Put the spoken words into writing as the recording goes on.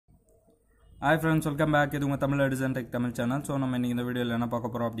Hi friends, welcome back. This is Tamil Edison Tech Tamil channel. So, நம்ம இன்னைக்கு இந்த வீடியோல என்ன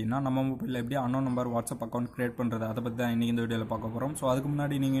பார்க்க போறோம் அப்படினா நம்ம மொபைல்ல எப்படி unknown number WhatsApp account create பண்றது அத பத்தி தான் இன்னைக்கு இந்த வீடியோல பார்க்க போறோம். சோ அதுக்கு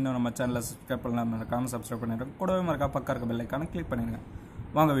முன்னாடி நீங்க இன்னும் நம்ம சேனலை subscribe பண்ணலாம் மறக்காம subscribe பண்ணிடுங்க. கூடவே மறக்காம பக்கத்துல இருக்க பெல் ஐகானை கிளிக் பண்ணிடுங்க.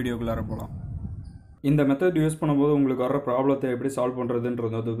 வாங்க வீடியோக்குள்ள போலாம். இந்த மெத்தட் யூஸ் பண்ணும்போது உங்களுக்கு வர ப்ராப்ளத்தை எப்படி சால்வ்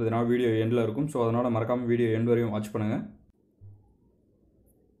பண்றதுன்றது வந்து பார்த்தீங்கன்னா வீடியோ எண்ட்ல இருக்கும். சோ அதனால மறக்காம வீடியோ எண்ட் வரையும் வாட்ச் பண்ணுங்க.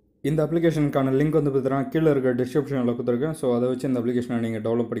 இந்த அப்ளிகேஷனுக்கான லிங்க் வந்து பார்த்தீங்கன்னா கீழே இருக்க டிஸ்கிரிப்ஷனில் கொடுத்துருக்கேன். ஸோ அதை வச்சு இந்த அப்ளிகேஷனை நீங்கள்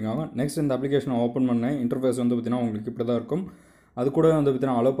டெவலப் பண்ணிக்கோங்க. நெக்ஸ்ட் இந்த அப்ளிகேஷனை ஓப்பன் பண்ண இன்டர்ஃபேஸ் வந்து பார்த்தீங்கன்னா உங்களுக்கு இப்படி தான் இருக்கும். அது கூட வந்து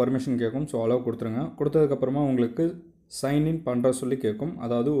பார்த்தீங்கன்னா அலோவ் பர்மிஷன் கேட்கும். ஸோ அலோவ் கொடுத்துருங்க. கொடுத்ததுக்கப்புறமா உங்களுக்கு சைன்இன் பண்ணுற சொல்லி கேட்கும்.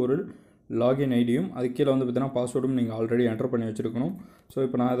 அதாவது ஒரு லாகின் ஐடியும் அது கீழே வந்து பார்த்தீங்கன்னா பாஸ்வேர்டும் நீங்கள் ஆல்ரெடி என்டர் பண்ணி வச்சுருக்கணும். ஸோ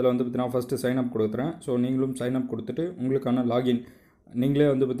இப்போ நான் இதில் வந்து பார்த்தீங்கன்னா ஃபஸ்ட்டு சைன் அப் கொடுக்குறேன். ஸோ நீங்களும் சைன் அப் கொடுத்துட்டு உங்களுக்கான லாகின் நீங்களே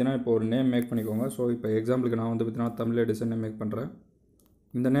வந்து பார்த்தீங்கன்னா இப்போ ஒரு நேம் மேக் பண்ணிக்கோங்க. ஸோ இப்போ எக்ஸாம்பிளுக்கு நான் வந்து பார்த்தீங்கன்னா தமிழ் எடிசன் மேக் பண்ணுறேன்.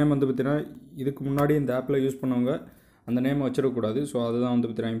 இந்த நேம் வந்து பார்த்தீங்கன்னா இதுக்கு முன்னாடி இந்த ஆப்பில் யூஸ் பண்ணவங்க அந்த நேமை வச்சிடக்கூடாது. ஸோ அதுதான் வந்து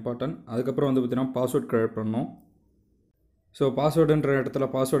பார்த்தீங்கன்னா இம்பார்ட்டன்ட். அதுக்கப்புறம் வந்து பார்த்தீங்கன்னா பாஸ்வேர்ட் க்ரியேட் பண்ணணும். ஸோ பாஸ்வேர்டுன்ற இடத்துல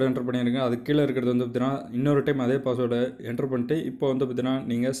பாஸ்வேர்டு என்டர் பண்ணிடுங்க. அது கீழே இருக்கிறது வந்து பார்த்தீங்கன்னா இன்னொரு டைம் அதே பாஸ்வேர்டை என்டர் பண்ணிட்டு இப்போ வந்து பார்த்தீங்கன்னா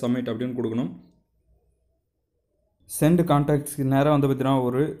நீங்கள் சப்மிட் அப்படின்னு கொடுக்கணும். சென்ட் கான்டாக்ட்ஸ்க்கு நேராக வந்து பார்த்தீங்கன்னா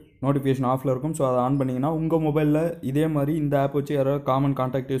ஒரு நோட்டிஃபிகேஷன் ஆஃபில் இருக்கும். ஸோ அதை ஆன் பண்ணிங்கன்னா உங்கள் மொபைலில் இதே மாதிரி இந்த ஆப் வச்சு யாராவது காமன்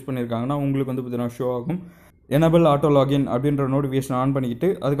கான்டாக்ட் யூஸ் பண்ணியிருக்காங்கன்னா உங்களுக்கு வந்து பார்த்தீங்கன்னா ஷோ ஆகும். எனபிள் ஆட்டோ லாகின் அப்படின்ற நோட்டிஃபிகேஷன் ஆன் பண்ணிக்கிட்டு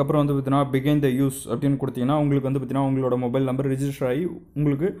அதுக்கப்புறம் வந்து பார்த்தீங்கன்னா பிகைன் த யூஸ் அப்படின்னு கொடுத்தீங்கன்னா உங்களுக்கு வந்து பார்த்தீங்கன்னா உங்களோட மொபைல் நம்பர் ரிஜிஸ்டர் ஆகி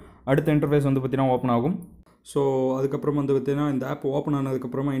உங்களுக்கு அடுத்த இன்டர்ஃபேஸ் வந்து பார்த்தீங்கன்னா ஓப்பன் ஆகும். ஸோ அதுக்கப்புறம் வந்து பார்த்தீங்கன்னா இந்த ஆப் ஓப்பன்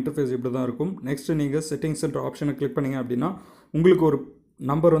ஆனதுக்கப்புறமா இன்டர்ஃபேஸ் இப்படி தான் இருக்கும். நெக்ஸ்ட்டு நீங்கள் செட்டிங்ஸ்ன்ற ஆப்ஷனை கிளிக் பண்ணிங்க அப்படின்னா உங்களுக்கு ஒரு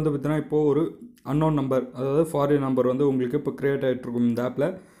நம்பர் வந்து பார்த்தீங்கன்னா இப்போது ஒரு அன்னோன் நம்பர், அதாவது ஃபாரின் நம்பர் வந்து உங்களுக்கு இப்போ க்ரியேட் ஆகிட்ருக்கும் இந்த ஆப்பில்.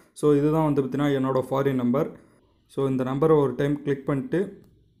 ஸோ இதுதான் வந்து பார்த்தீங்கன்னா என்னோடய ஃபாரின் நம்பர். ஸோ இந்த நம்பரை ஒரு டைம் கிளிக் பண்ணிட்டு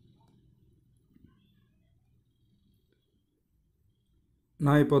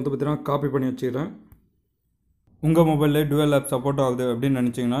நான் இப்போ வந்து பார்த்தீங்கன்னா காப்பி பண்ணி வச்சுக்கிறேன். உங்கள் மொபைலில் டுவெல் ஆப் சப்போர்ட் ஆகுது அப்படின்னு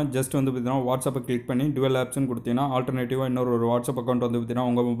நினச்சிங்கன்னா ஜஸ்ட் வந்து பார்த்தீங்கன்னா வாட்ஸ்அப்பை கிளிக் பண்ணி டுவெல் ஆப்ஸ்ன்னு கொடுத்தீங்கன்னா ஆல்டர்னேட்டிவாக இன்னொரு வாட்ஸ்அப் அக்கௌண்ட் வந்து பார்த்தீங்கன்னா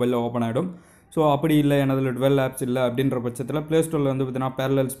உங்கள் மொபைலில் ஓப்பன் ஆகிடும். ஸோ அப்படி இல்லை எனதில் டுவெல் ஆப்ஸ் இல்லை அப்படின்ற பட்சத்தில் ப்ளே ஸ்டோரில் வந்து பார்த்தீங்கன்னா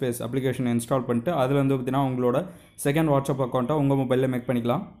பேரலல் ஸ்பேஸ் அப்ளிகேஷனை இன்ஸ்டால் பண்ணிட்டு அதில் வந்து பார்த்தீங்கன்னா உங்களோட செகண்ட் வாட்ஸ்அப் அக்கௌண்ட்டை உங்கள் மொபைலில் மேக்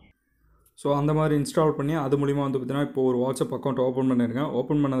பண்ணிக்கலாம். ஸோ அந்த மாதிரி இன்ஸ்டால் பண்ணி அது மூலிமா வந்து பார்த்தீங்கன்னா இப்போ ஒரு வாட்ஸ்அப் அக்கௌண்ட் ஓப்பன் பண்ணியிருக்கேன்.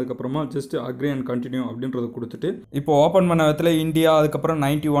 ஓப்பன் பண்ணதுக்கப்புறமா ஜஸ்ட் அக்ரி அண்ட் கண்டினியூ அப்படின்றது கொடுத்துட்டு இப்போ ஓப்பன் பண்ண விதத்தில் இந்தியா அதுக்கப்புறம்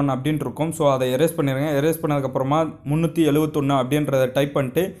 91 அப்படின்ட்டு இருக்கும். ஸோ அதை எரேஸ் பண்ணிடுங்க. எரேஸ் பண்ணதுக்கப்புறமா 371 அப்படின்றத டைப்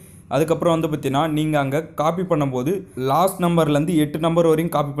பண்ணிட்டு அதுக்கப்புறம் வந்து பார்த்தீங்கன்னா நீங்கள் அங்கே காப்பி பண்ணும்போது லாஸ்ட் நம்பர்லேருந்து 8 நம்பர்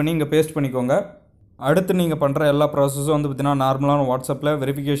வரையும் காப்பி பண்ணி இங்கே பேஸ்ட் பண்ணிக்கோங்க. அடுத்து நீங்கள் பண்ணுற எல்லா ப்ராசஸும் வந்து பார்த்தீங்கன்னா நார்மலான வாட்ஸ்அப்பில்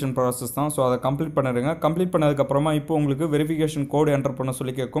வெரிஃபிகேஷன் ப்ராசஸ் தான். ஸோ அதை கம்ப்ளீட் பண்ணிடுங்க. கம்ப்ளீட் பண்ணதுக்கப்புறமா இப்போ உங்களுக்கு வெரிஃபிகேஷன் கோடு என்டர் பண்ண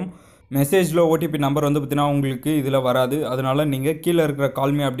சொல்லி கேட்கும். மெசேஜில் ஓடிபி நம்பர் வந்து பார்த்தீங்கன்னா உங்களுக்கு இதில் வராது. அதனால் நீங்கள் கீழே இருக்கிற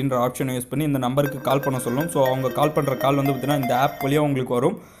கால்மி அப்படின்ற ஆப்ஷனை யூஸ் பண்ணி இந்த நம்பருக்கு கால் பண்ண சொல்லும். ஸோ அவங்க கால் பண்ணுற கால் வந்து பார்த்தீங்கன்னா இந்த ஆப் வழியாக உங்களுக்கு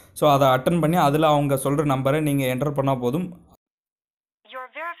வரும். ஸோ அதை அட்டன் பண்ணி அதில் அவங்க சொல்கிற நம்பரை நீங்கள் என்டர் பண்ணால் போதும். Your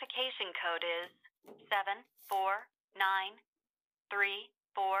verification code is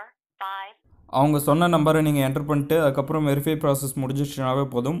 7493455. அவங்க சொன்ன நம்பரை நீங்கள் என்டர் பண்ணிட்டு அதுக்கப்புறம் வெரிஃபை ப்ராசஸ் முடிஞ்சிச்சுனாவே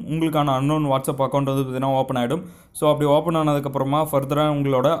போதும். உங்களுக்கான அன்னோன் வாட்ஸ்அப் அக்கௌண்ட் வந்து பார்த்தீங்கன்னா ஓப்பன் ஆகிடும். ஸோ அப்படி ஓப்பன் ஆனதுக்கப்புறமா ஃபர்தராக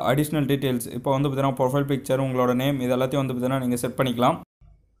உங்களோட அடிஷ்னல் டீட்டெயில்ஸ் இப்போ வந்து பார்த்தீங்கன்னா ப்ரொஃபைல் பிக்சர் உங்களோட நேம் இது எல்லாத்தையும் வந்து பார்த்தீங்கன்னா நீங்கள் செட் பண்ணிக்கலாம்.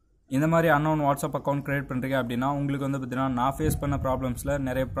 இந்த மாதிரி அன்னோன் வாட்ஸ்அப் அக்கௌண்ட் க்ரியேட் பண்ணுறீங்க அப்படின்னா உங்களுக்கு வந்து பார்த்தீங்கன்னா நான் ஃபேஸ் பண்ண ப்ராப்ளம்ஸில்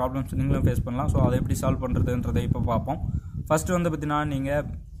நிறைய ப்ராப்ளம்ஸ் நீங்களும் ஃபேஸ் பண்ணலாம். ஸோ அதை எப்படி சால்வ் பண்ணுறதுன்றதை இப்போ பார்ப்போம். ஃபஸ்ட்டு வந்து பார்த்தீங்கன்னா நீங்கள்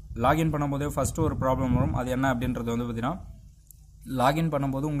லாகின் பண்ணும்போதே ஃபஸ்ட்டு ஒரு ப்ராப்ளம் வரும். அது என்ன அப்படின்றது வந்து பார்த்தீங்கன்னா லாகின்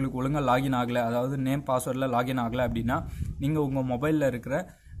பண்ணும்போது உங்களுக்கு ஒழுங்காக லாகின் ஆகலை, அதாவது நேம் பாஸ்வேர்டில் லாகின் ஆகலை அப்படின்னா நீங்கள் உங்கள் மொபைலில் இருக்கிற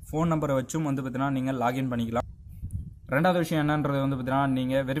ஃபோன் நம்பரை வச்சும் வந்து பார்த்தீங்கன்னா நீங்கள் லாகின் பண்ணிக்கலாம். ரெண்டாவது விஷயம் என்னன்றது வந்து பார்த்தீங்கன்னா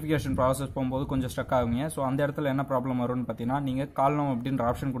நீங்கள் வெரிஃபிகேஷன் ப்ராசஸ் போகும்போது கொஞ்சம் ஸ்டக் ஆகுங்க. ஸோ அந்த இடத்துல என்ன ப்ராப்ளம் வரும்னு பார்த்தீங்கன்னா நீங்கள் கால் நோ அப்படின்ற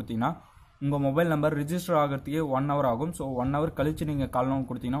ஆப்ஷன் கொடுத்தீங்கன்னா உங்கள் மொபைல் நம்பர் ரிஜிஸ்டர் ஆகிறதுக்கே 1 hour ஆகும். ஸோ 1 hour கழித்து நீங்கள் கால் நோ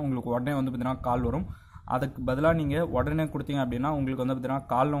கொடுத்தீங்கன்னா உங்களுக்கு உடனே வந்து பார்த்தீங்கன்னா கால் வரும். அதுக்கு பதிலாக நீங்கள் உடனே கொடுத்தீங்க அப்படின்னா உங்களுக்கு வந்து பார்த்தீங்கன்னா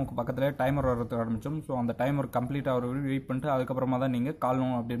கால் நோக்கு பக்கத்தில் டைமர் வர்றதுக்கு ஆரம்பிச்சோம். ஸோ அந்த டைமர் கம்ப்ளீட் ஆகிற வெயிட் பண்ணிட்டு அதுக்கப்புறமா தான் நீங்கள் கால் நோ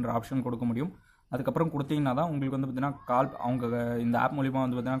அப்படின்ற ஆப்ஷன் கொடுக்க முடியும். அதுக்கப்புறம் கொடுத்தீங்கன்னா தான் உங்களுக்கு வந்து பார்த்தீங்கன்னா கால் அவங்க இந்த ஆப் மூலிமா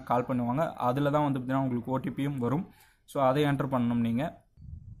வந்து பார்த்தீங்கன்னா கால் பண்ணுவாங்க. அதில் தான் வந்து பார்த்தீங்கன்னா உங்களுக்கு ஓடிபியும் வரும். ஸோ அதை என்டர் பண்ணணும். நீங்கள்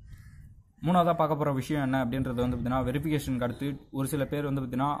மூணாவதாக பார்க்க போகிற விஷயம் என்ன அப்படின்றது வந்து பார்த்தீங்கன்னா வெரிஃபிகேஷனுக்கு அடுத்து ஒரு சில பேர் வந்து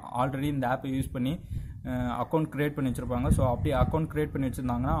பார்த்தீங்கன்னா ஆல்ரெடி இந்த ஆப்பை யூஸ் பண்ணி அக்கௌண்ட் க்ரியேட் பண்ணி வச்சுருப்பாங்க. ஸோ அப்படி அக்கௌண்ட் க்ரியேட் பண்ணி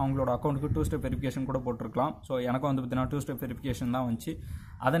வச்சுருந்தாங்கன்னா அவங்களோட அக்கௌண்ட்டுக்கு 2 ஸ்டெப் வெரிஃபிகேஷன் கூட போட்டிருக்கலாம். ஸோ எனக்கும் வந்து பார்த்தீங்கன்னா 2 ஸ்டெப் வெரிஃபிகேஷன் தான் வந்துச்சு.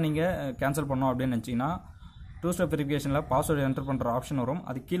 அதை நீங்கள் கேன்சல் பண்ணோம் அப்படின்னு நினச்சிங்கன்னா 2 ஸ்டெப் வெரிஃபிகேஷனில் பாஸ்வேர்டு என்டர் பண்ணுற ஆப்ஷன் வரும்.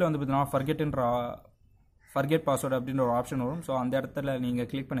 அது கீழே வந்து பார்த்தீங்கன்னா ஃபர்கெட் பாஸ்வேர்டு அப்படின்ற ஒரு ஆப்ஷன் வரும். ஸோ அந்த இடத்துல நீங்கள்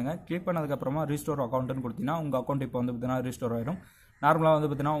கிளிக் பண்ணுங்கள். கிளிக் பண்ணதுக்கப்புறமா ரீஸ்டோர் அக்கௌண்ட்டுன்னு கொடுத்தீங்கன்னா உங்கள் அக்கௌண்ட் இப்போ வந்து பார்த்தீங்கன்னா ரீஸ்டோர் ஆகிடும். நார்மலாக வந்து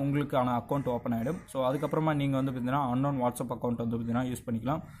பார்த்தீங்கன்னா உங்களுக்கான அக்கௌண்ட் ஓப்பன் ஆகிடும். ஸோ அதுக்கப்புறமா நீங்கள் வந்து பார்த்தீங்கன்னா அன்னோன் வாட்ஸ்அப் அக்கௌண்ட் வந்து பார்த்தீங்கன்னா யூஸ்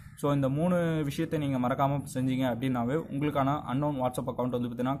பண்ணிக்கலாம். ஸோ இந்த 3 விஷயத்தை நீங்கள் மறக்காமல் செஞ்சீங்க அப்படின்னாவே உங்களுக்கான அன்னோன் வாட்ஸ்அப் அக்கௌண்ட் வந்து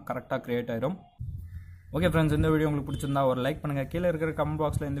பார்த்தீங்கன்னா கரெக்டாக க்ரியேட் ஆகிடும். ஓகே ஃப்ரெண்ட்ஸ், இந்த வீடியோ உங்களுக்கு பிடிச்சிருந்தா ஒரு லைக் பண்ணுங்கள். கீழே இருக்கிற கமெண்ட்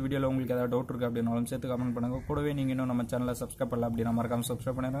பாக்ஸில் இந்த வீடியோவில் உங்களுக்கு ஏதாவது டவுட் இருக்குது அப்படின்னாலும் சேர்த்து கமெண்ட் பண்ணுங்கள். கூடவே நீங்கள் இன்னும் நம்ம சேனலை சப்ஸ்கிரைப் பண்ணல அப்படின்னா மறக்காமல்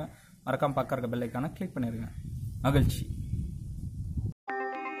சப்ஸ்கிரைப் பண்ணிடுங்க. மறக்காமல் பக்கம் இருக்க பெல் ஐக்கானை கிளிக் பண்ணிடுங்க. மகிழ்ச்சி.